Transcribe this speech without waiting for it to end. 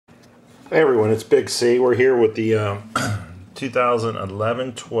Hey everyone, it's Big C. We're here with the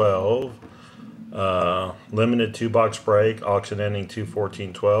 2011-12 limited 2-box break, auction ending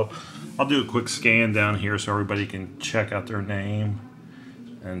 2/14/12. I'll do a quick scan down here so everybody can check out their name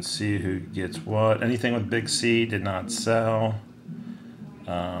and see who gets what. Anything with Big C did not sell.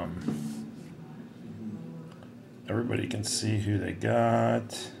 Everybody can see who they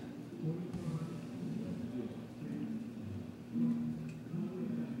got.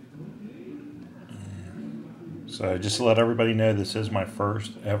 So just to let everybody know, this is my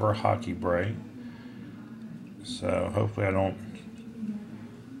first ever hockey break. So hopefully I don't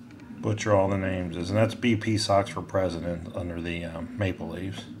butcher all the names. And that's BP Sox for President under the Maple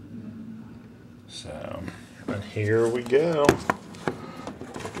Leafs. So, and here we go.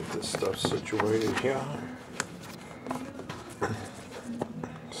 Get this stuff situated here.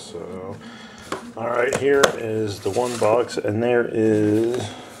 So, all right, here is the 1 box, and there is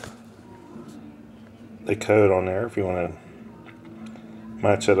the code on there if you want to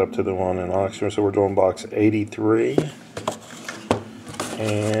match it up to the one in auction. So we're doing box 83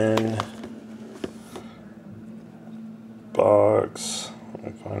 and box, let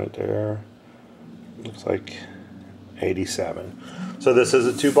me find it there, looks like 87. So this is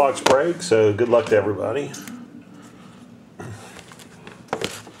a 2-box break, so good luck to everybody.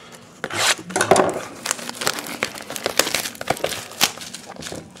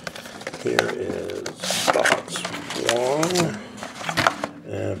 Here is box 1,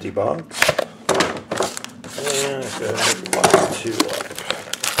 empty box, and let's go ahead and box 2 up.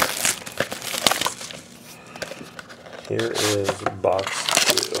 Here is box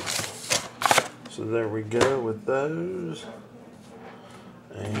 2. So there we go with those.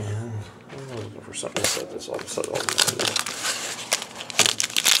 And I'm looking for something to set this all set all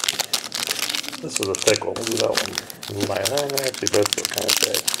this is a thick one. We'll do that one. Actually, both feel kind of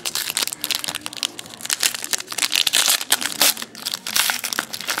thick.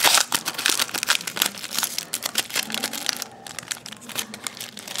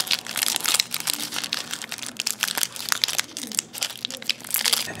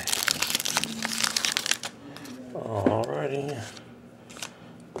 Alrighty.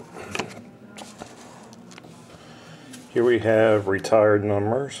 Here we have retired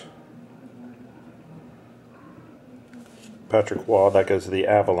numbers. Patrick Waugh, that goes to the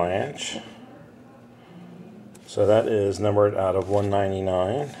Avalanche. So that is numbered out of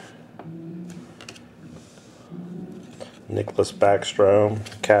 199. Nicholas Backstrom,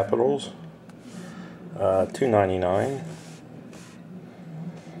 Capitals, 299.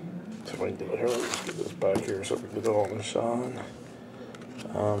 So what do here? Let's get this back here so we can get it all in the shot.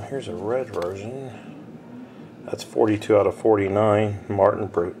 Here's a red version. That's 42 out of 49. Martin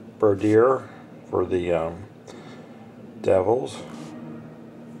Brodeur for the Devils.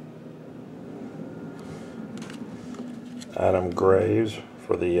 Adam Graves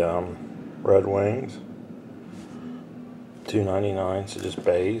for the Red Wings. 299, so just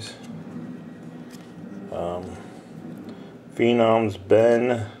bays. Phenoms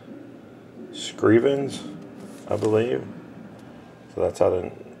Ben Scrivens, I believe. So that's out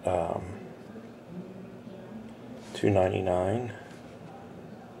of 299.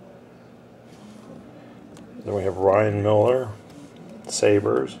 Then we have Ryan Miller,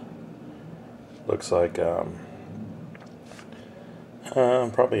 Sabres. Looks like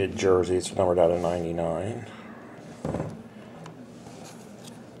probably a jersey. It's numbered out of 99.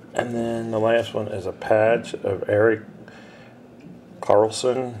 And then the last one is a patch of Erik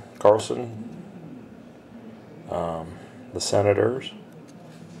Karlsson, the Senators.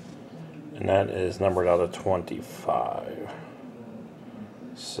 And that is numbered out of 25.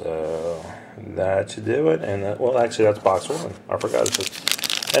 So that should do it. And that, well, actually, that's box 1. I forgot it.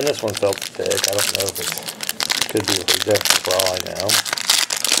 And this one felt thick. I don't know if it could be a redemption for all I know.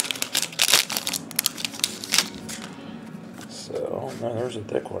 So no, there's a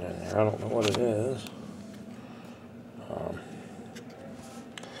thick one in there. I don't know what it is.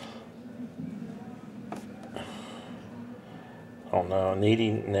 I don't know.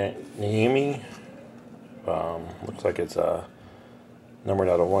 Niemi. Looks like it's numbered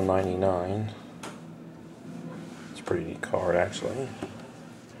out of 199. It's a pretty neat card, actually.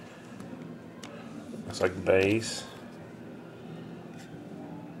 Looks like base.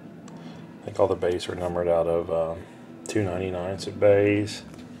 I think all the base are numbered out of 299. So base.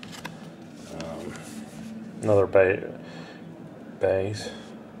 Another base.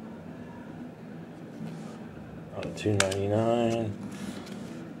 Out of 299.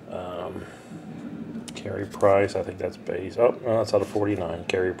 Carey Price, I think that's base. Oh, no, that's out of 49.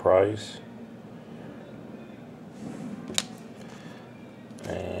 Carey Price.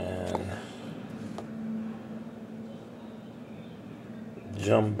 And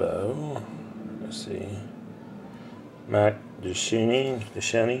Jumbo. Let's see. Matt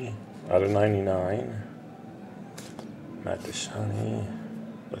Descheny out of 99. Matt Descheny.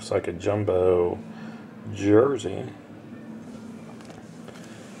 Looks like a jumbo jersey.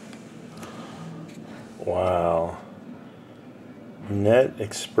 Wow. Net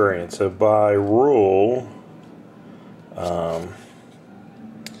experience. So by rule,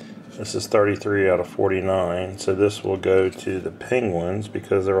 this is 33 out of 49. So this will go to the Penguins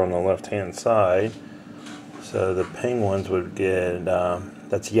because they're on the left-hand side. So the Penguins would get,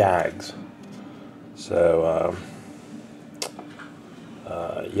 that's Yags. So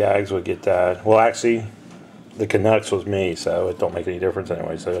Yags would get that. Well, actually, the Canucks was me, so it don't make any difference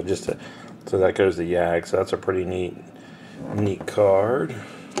anyway. So so that goes to Yags. So that's a pretty neat card.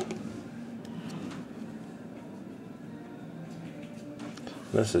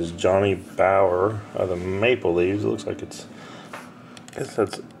 This is Johnny Bower of the Maple Leafs. It looks like I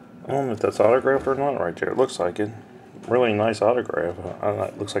don't know if that's autographed or not right there. It looks like it. Really nice autograph. I don't know,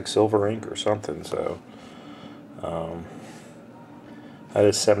 it looks like silver ink or something. So that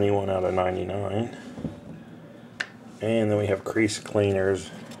is 71 out of 99. And then we have crease cleaners.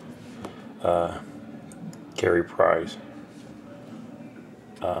 Carey Price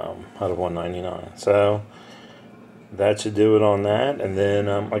out of 199. So that should do it on that. And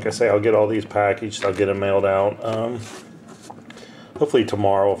then, like I say, I'll get all these packaged. I'll get them mailed out. Hopefully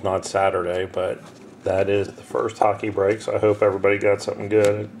tomorrow, if not Saturday. But that is the first hockey break. So I hope everybody got something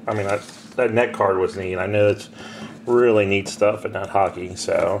good. I mean, that net card was neat. I know it's really neat stuff in that hockey.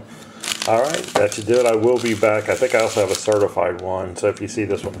 So, all right, that should do it. I will be back. I think I also have a certified one. So if you see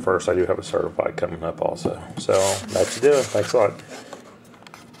this one first, I do have a certified coming up also. So that should do it. Thanks a lot.